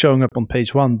listing showing up on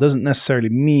page 1 doesn't necessarily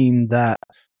mean that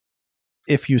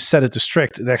if you set it to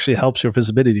strict, it actually helps your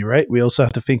visibility, right? We also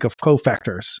have to think of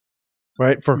cofactors,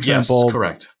 right? For example, yes,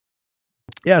 correct.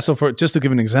 Yeah, so just to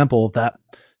give an example of that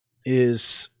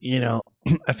is,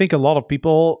 I think a lot of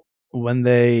people when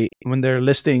they're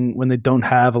listing, when they don't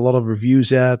have a lot of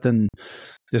reviews yet and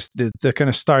they're kind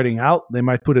of starting out, they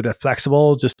might put it at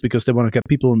flexible just because they want to get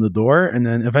people in the door, and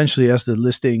then eventually as the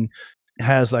listing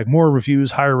has like more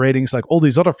reviews, higher ratings, like all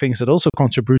these other things that also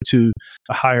contribute to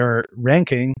a higher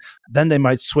ranking, then they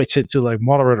might switch it to like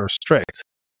moderate or strict.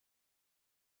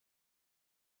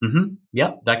 Mm-hmm.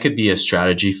 Yeah, that could be a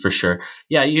strategy for sure.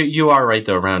 Yeah, you are right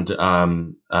though around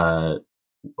how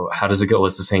does it go?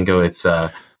 What's the saying go? It's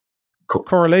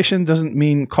correlation doesn't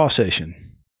mean causation.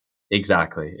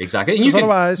 Exactly. And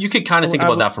you could kind of think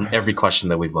about that from every question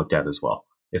that we've looked at as well.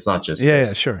 It's not just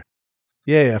this. Sure.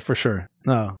 Yeah, for sure.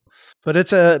 No. But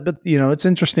it's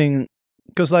interesting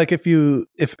because like if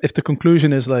the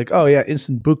conclusion is like, oh yeah,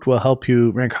 instant book will help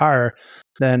you rank higher,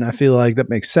 then I feel like that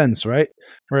makes sense, right?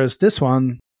 Whereas this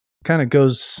one kind of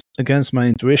goes against my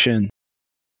intuition.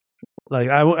 Like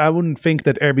I wouldn't think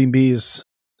that Airbnb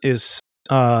is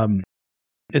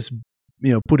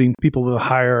putting people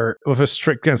with a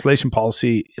strict cancellation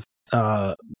policy,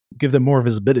 give them more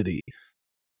visibility.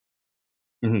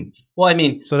 Mm-hmm. Well, I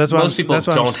mean, so that's why most people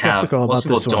don't have.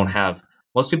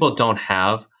 Most people don't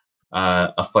have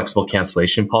a flexible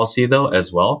cancellation policy though,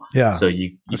 as well. Yeah. So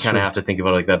you kind of have to think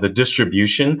about it like that. The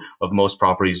distribution of most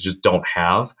properties just don't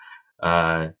have.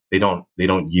 They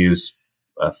don't use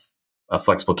a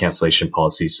flexible cancellation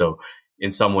policy. So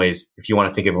in some ways, if you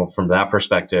want to think of it from that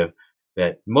perspective,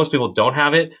 that most people don't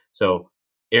have it. So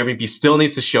Airbnb still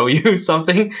needs to show you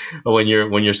something when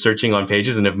you're searching on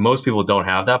pages, and if most people don't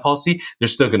have that policy, they're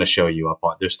still going to show you up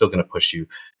on. They're still going to push you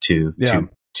to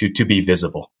be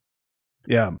visible.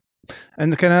 Yeah,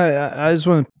 and I just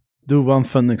want to do one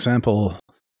fun example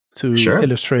to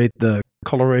illustrate the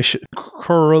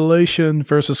correlation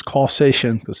versus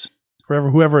causation, because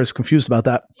whoever is confused about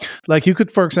that, like you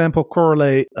could, for example,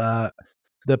 correlate the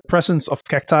presence of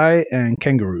cacti and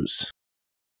kangaroos.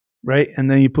 Right, and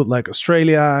then you put like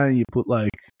Australia, you put like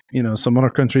some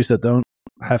other countries that don't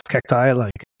have cacti,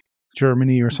 like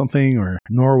Germany or something, or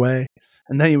Norway,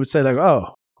 and then you would say like,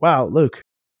 oh wow, look,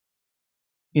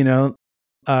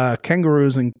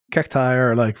 kangaroos and cacti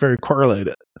are like very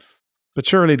correlated, but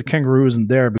surely the kangaroo isn't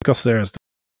there because there's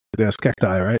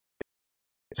cacti, right?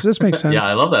 Does this make sense? Yeah,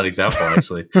 I love that example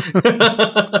actually.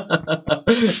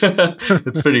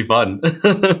 It's pretty fun.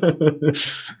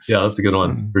 Yeah, that's a good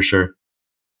one for sure.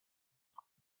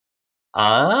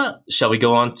 Shall we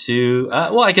go on to,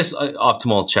 I guess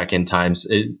optimal check-in times.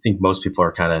 I think most people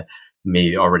are kind of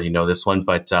may already know this one,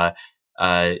 but out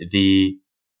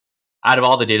of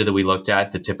all the data that we looked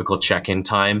at, the typical check-in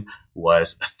time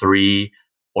was 3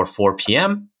 or 4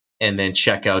 p.m. and then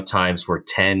checkout times were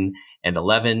 10 and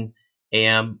 11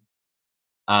 a.m.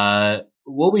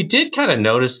 What we did kind of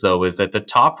notice though is that the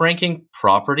top ranking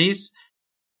properties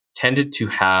tended to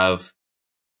have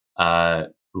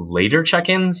later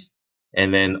check-ins,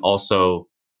 and then also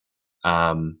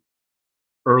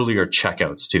earlier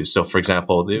checkouts too. So, for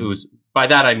example, it was, by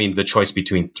that I mean the choice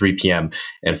between 3 p.m.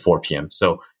 and 4 p.m.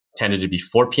 So, tended to be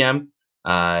 4 p.m.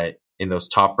 In those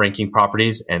top ranking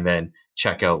properties, and then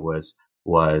checkout was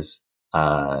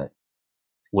 10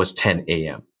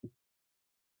 a.m.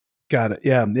 Got it.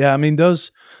 Yeah. I mean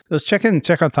those check-in and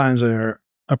checkout times are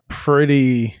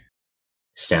pretty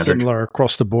standard, similar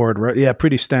across the board, right? Yeah,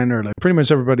 pretty standard. Like pretty much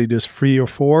everybody does 3 or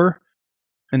 4.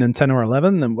 And then 10 or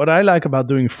 11. And what I like about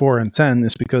doing 4 and 10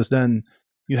 is because then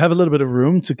you have a little bit of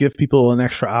room to give people an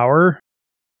extra hour,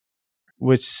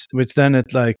 which then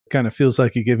it like kind of feels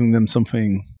like you're giving them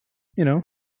something,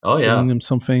 Oh yeah, giving them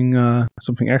something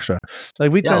extra.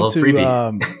 Like we tend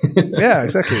to, yeah,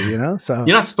 exactly. So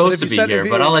you're not supposed to be here,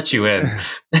 but I'll let you in.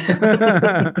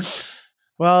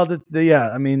 Well,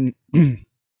 I mean,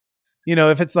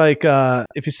 if it's like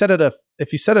if you set it at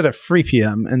 3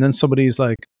 p.m. and then somebody's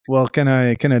like, well, can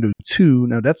I do 2?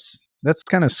 Now that's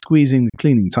kind of squeezing the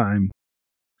cleaning time.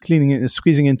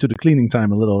 Squeezing into the cleaning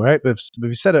time a little, right? But if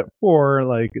you set it at 4,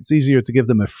 like it's easier to give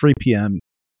them a 3 p.m.,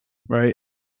 right?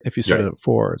 If you set it at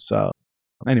 4. So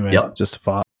anyway, just a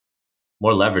thought.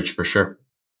 More leverage for sure.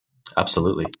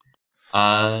 Absolutely.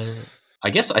 I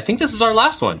think this is our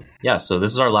last one. Yeah, so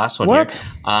this is our last one. What?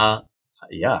 Here.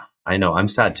 Yeah, I know. I'm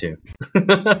sad too.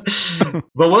 But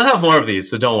we'll have more of these,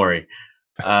 so don't worry.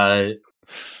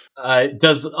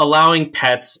 Does allowing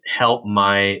pets help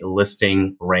my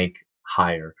listing rank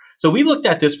higher? So we looked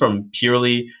at this from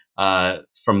purely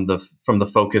from the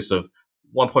focus of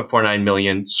 1.49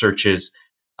 million searches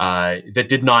that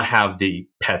did not have the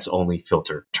pets only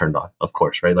filter turned on, of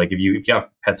course, right? Like if you have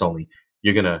pets only,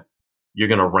 you're gonna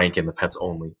rank in the pets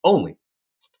only,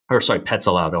 pets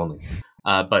allowed only.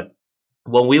 But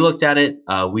when we looked at it,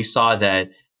 we saw that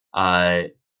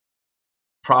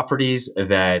properties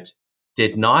that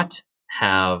did not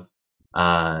have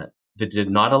that did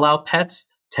not allow pets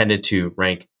tended to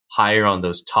rank higher on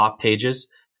those top pages,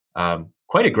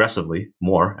 quite aggressively,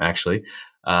 more actually,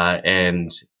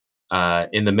 and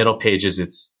in the middle pages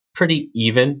it's pretty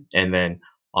even, and then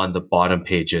on the bottom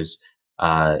pages,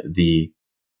 the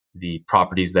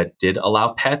properties that did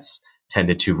allow pets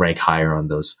tended to rank higher on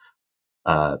those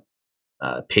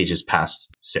pages past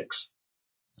 6.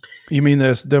 You mean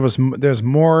there's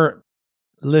more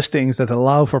listings that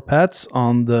allow for pets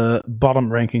on the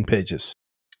bottom ranking pages?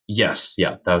 Yes,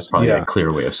 yeah, that was probably a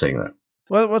clear way of saying that.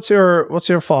 Well, what's your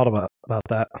thought about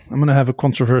that? I'm going to have a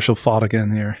controversial thought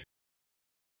again here.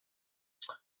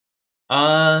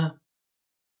 I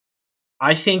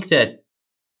think that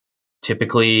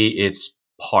typically it's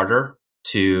harder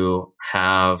to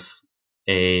have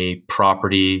a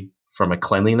property from a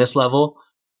cleanliness level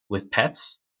with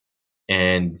pets,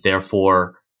 and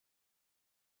therefore,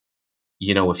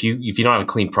 if you don't have a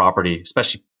clean property,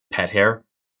 especially pet hair,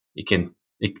 it can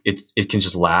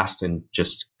just last and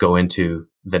just go into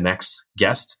the next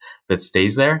guest that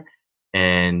stays there,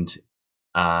 and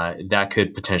that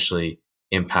could potentially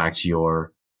impact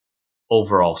your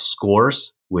overall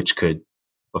scores, which could,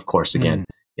 of course, again,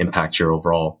 impact your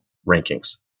overall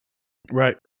rankings.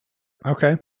 Right.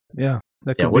 Okay. Yeah.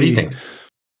 That could What do you be. think?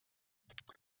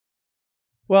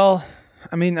 Well,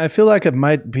 I mean, I feel like it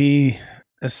might be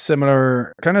a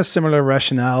similar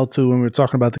rationale to when we were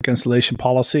talking about the cancellation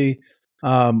policy,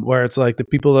 where it's like the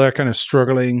people that are kind of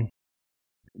struggling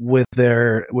with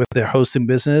their hosting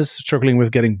business, struggling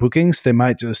with getting bookings, they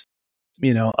might just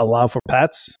allow for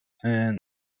pets and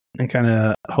kind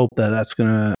of hope that that's going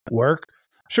to work.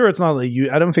 Sure, it's not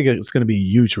I don't think it's going to be a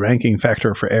huge ranking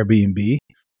factor for Airbnb,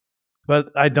 but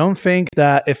I don't think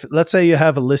that if, let's say, you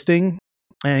have a listing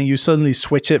and you suddenly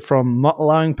switch it from not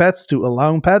allowing pets to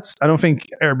allowing pets, I don't think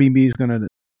Airbnb is going to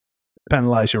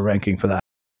penalize your ranking for that.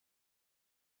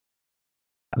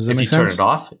 Does that make sense? Turn it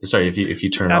off? Sorry, if you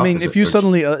turn it off. I mean, if you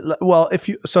suddenly,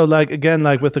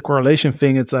 like with the correlation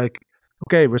thing, it's like,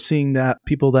 okay, we're seeing that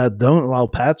people that don't allow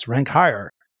pets rank higher,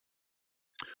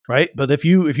 right? But if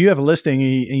you have a listing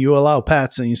and you allow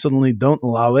pets and you suddenly don't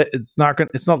allow it, it's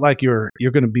not like you're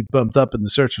going to be bumped up in the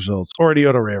search results, or the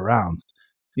other way around.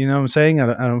 You know what I'm saying?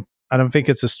 I don't think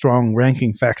it's a strong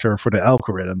ranking factor for the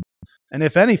algorithm. And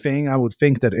if anything, I would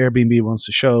think that Airbnb wants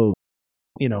to show,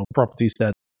 properties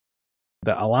that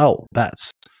allow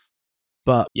pets.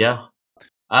 But yeah,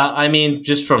 I mean,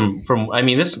 just from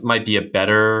this might be a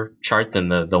better chart than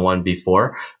the one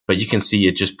before, but you can see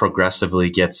it just progressively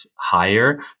gets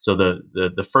higher. So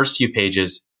the first few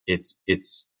pages, it's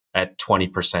at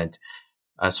 20%.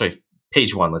 Sorry,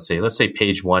 page one. Let's say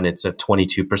page one, it's at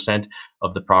 22%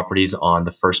 of the properties on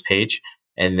the first page,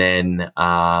 and then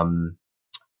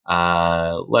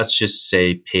let's just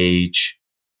say page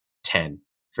 10,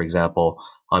 for example.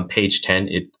 On page 10,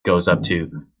 it goes up to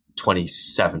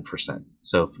 27%.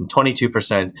 So from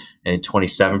 22% and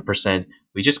 27%,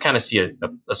 we just kind of see a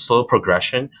slow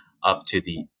progression up to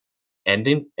the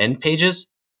end pages,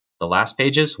 the last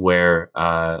pages, where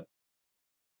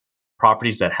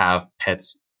properties that have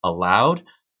pets allowed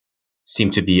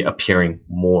seem to be appearing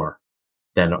more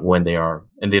than when they are,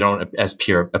 and they don't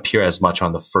appear as much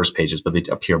on the first pages, but they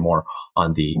appear more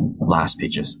on the last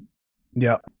pages.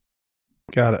 Yeah.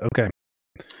 Got it. Okay.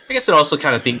 I guess it also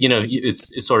kind of think,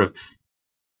 it's sort of,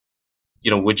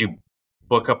 would you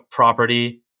book a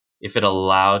property if it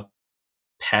allowed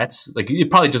pets? Like, it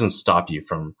probably doesn't stop you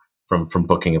from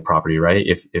booking a property, right?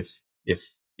 If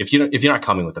you're not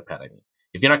coming with a pet, I mean,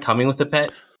 if you're not coming with a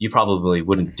pet, you probably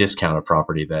wouldn't discount a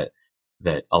property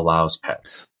that allows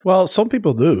pets. Well, some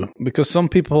people do, because some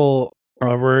people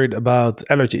are worried about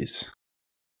allergies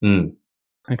and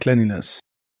cleanliness.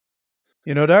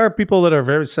 There are people that are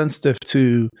very sensitive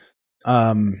to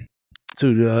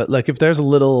like if there's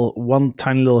one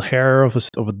tiny little hair of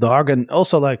a dog, and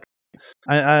also like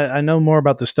I know more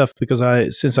about this stuff because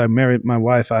since I married my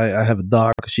wife, I have a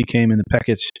dog. She came in a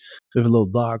package with a little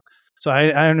dog, so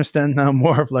I understand now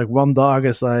more of like one dog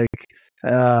is like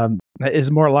is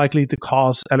more likely to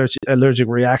cause allergic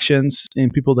reactions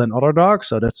in people than other dogs.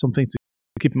 So that's something to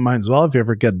keep in mind as well if you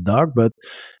ever get a dog. But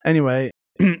anyway,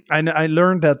 I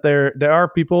learned that there are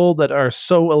people that are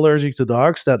so allergic to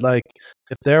dogs that, like,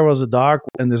 if there was a dog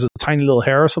and there's a tiny little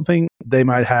hair or something, they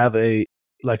might have a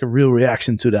real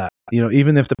reaction to that,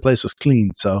 even if the place was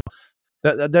clean. So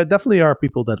there definitely are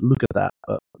people that look at that.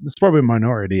 It's probably a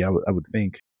minority, I would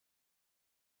think.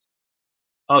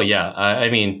 Oh yeah, I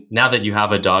mean, now that you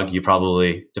have a dog, you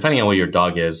probably, depending on what your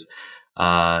dog is,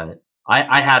 I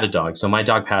had a dog, so my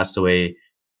dog passed away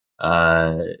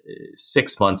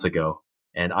 6 months ago.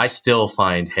 And I still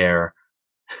find hair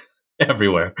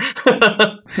everywhere,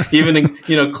 even in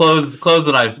clothes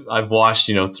that I've washed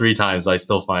 3 times. I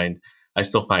still find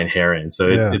hair in. So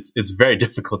it's very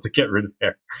difficult to get rid of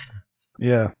hair.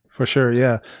 Yeah, for sure.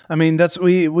 Yeah, I mean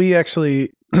we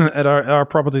actually at our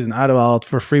properties in Idlewild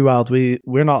for Freewild,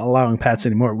 we're not allowing pets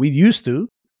anymore. We used to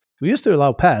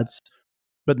allow pets,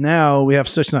 but now we have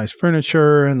such nice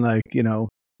furniture and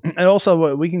and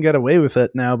also we can get away with it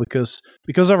now because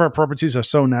of our properties are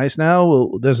so nice now.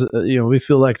 There's we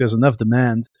feel like there's enough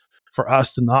demand for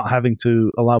us to not having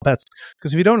to allow pets,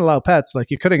 because if you don't allow pets,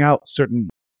 like, you're cutting out certain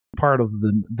part of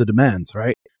the demand,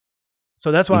 right?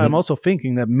 So that's why I'm also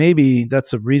thinking that maybe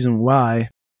that's a reason why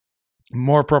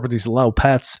more properties allow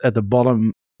pets at the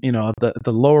bottom, at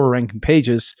the lower ranking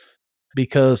pages,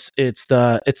 because it's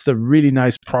the really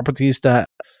nice properties that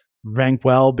rank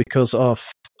well because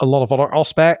of a lot of other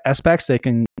aspects. They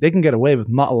can get away with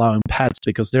not allowing pets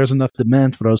because there's enough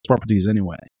demand for those properties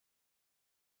anyway.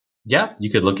 Yeah, you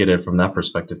could look at it from that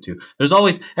perspective too. There's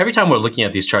always, every time we're looking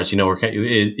at these charts,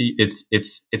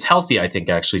 it's healthy, I think,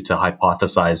 actually, to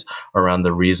hypothesize around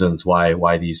the reasons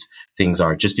why these things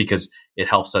are, just because it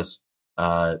helps us,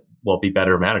 be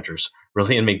better managers,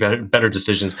 really, and make better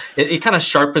decisions. It kind of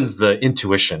sharpens the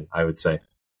intuition, I would say.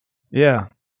 Yeah,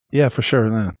 for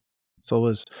sure. Yeah.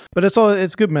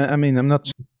 It's good, man. I mean, I'm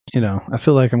not, I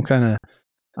feel like I'm kind of,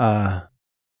 how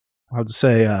to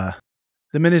say,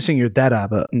 diminishing your data,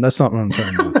 but that's not what I'm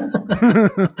trying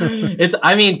to do.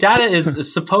 Data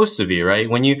is supposed to be, right?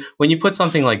 When you put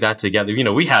something like that together,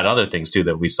 we had other things too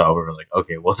that we saw where we're like,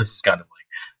 okay, well, this is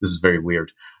very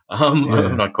weird.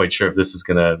 I'm not quite sure if this is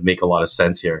going to make a lot of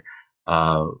sense here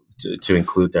to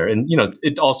include there. And,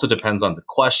 it also depends on the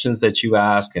questions that you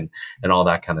ask and all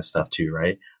that kind of stuff too,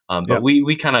 right? But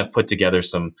we kind of put together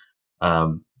some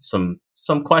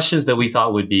questions that we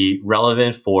thought would be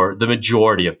relevant for the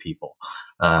majority of people,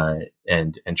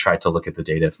 and try to look at the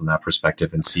data from that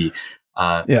perspective and see,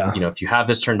 if you have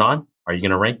this turned on, are you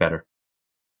going to rank better?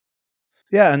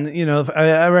 Yeah, and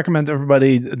I recommend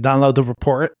everybody download the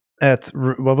report at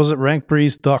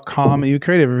rankbreeze.com. You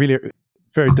create a really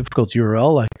very difficult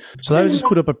URL, so I would just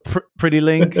put up a pretty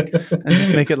link and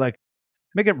just make it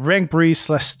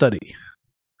rankbreeze/study.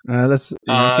 That's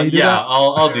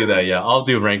I'll do that. Yeah, I'll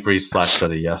do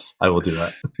rankbreeze/study. Yes, I will do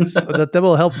that. So that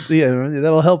will help. Yeah,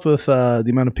 that will help with the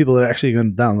amount of people that are actually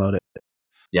going to download it.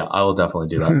 Yeah, I will definitely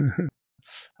do that.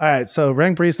 All right, so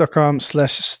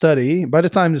rankbreeze.com/study. By the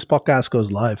time this podcast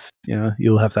goes live,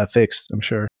 you'll have that fixed, I'm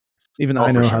sure. Even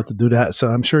I know how to do that, so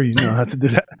I'm sure you know how to do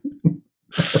that.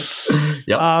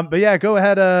 Yep. But yeah, go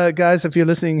ahead, guys. If you're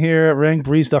listening here,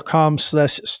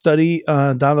 rankbreeze.com/study,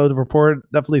 download the report.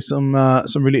 Definitely some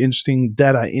really interesting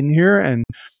data in here. And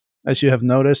as you have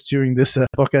noticed during this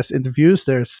podcast interviews,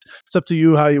 it's up to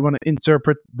you how you want to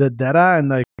interpret the data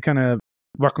and kind of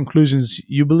what conclusions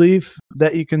you believe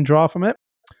that you can draw from it.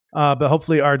 But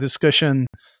hopefully our discussion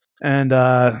and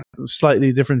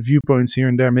slightly different viewpoints here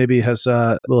and there maybe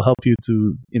will help you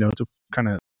to kind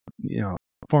of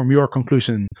form your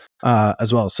conclusion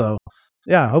as well. So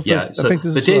hopefully I think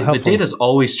this is helpful. The data is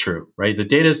always true, right? The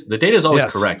data is always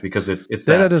correct because it's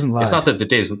data doesn't lie. It's not that the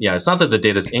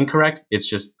data is incorrect. It's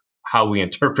just how we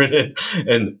interpret it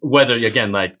and whether,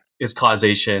 again, is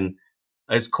correlation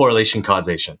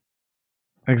causation.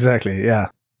 Exactly. Yeah.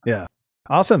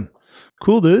 Awesome.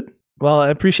 Cool, dude. Well, I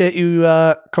appreciate you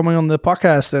coming on the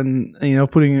podcast and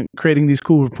creating these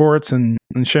cool reports and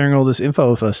sharing all this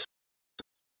info with us.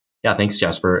 Yeah, thanks,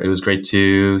 Jasper. It was great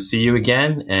to see you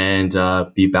again and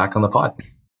be back on the pod.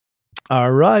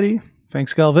 All righty.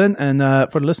 Thanks, Kelvin. And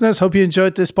for the listeners, hope you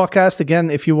enjoyed this podcast.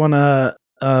 Again, if you want to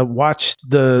watch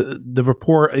the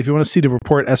report, if you want to see the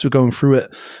report as we're going through it,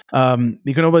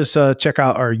 you can always check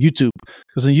out our YouTube,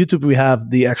 because on YouTube we have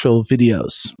the actual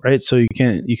videos, right? So you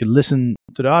can listen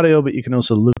to the audio, but you can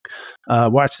also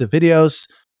watch the videos.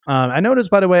 I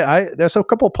noticed, by the way, there's a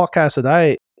couple of podcasts that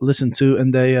I listen to,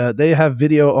 and they have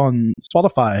video on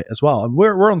Spotify as well. And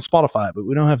we're on Spotify, but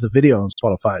we don't have the video on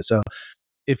Spotify. So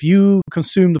if you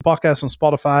consume the podcast on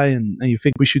Spotify and you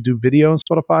think we should do video on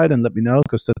Spotify, then let me know,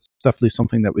 because that's definitely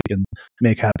something that we can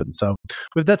make happen. So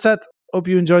with that said, hope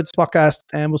you enjoyed this podcast,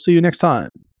 and we'll see you next time.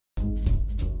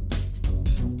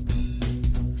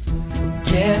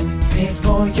 Get paid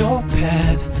for your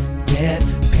pet. Get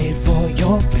paid for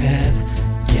your pet.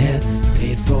 Get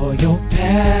paid for your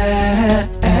pet.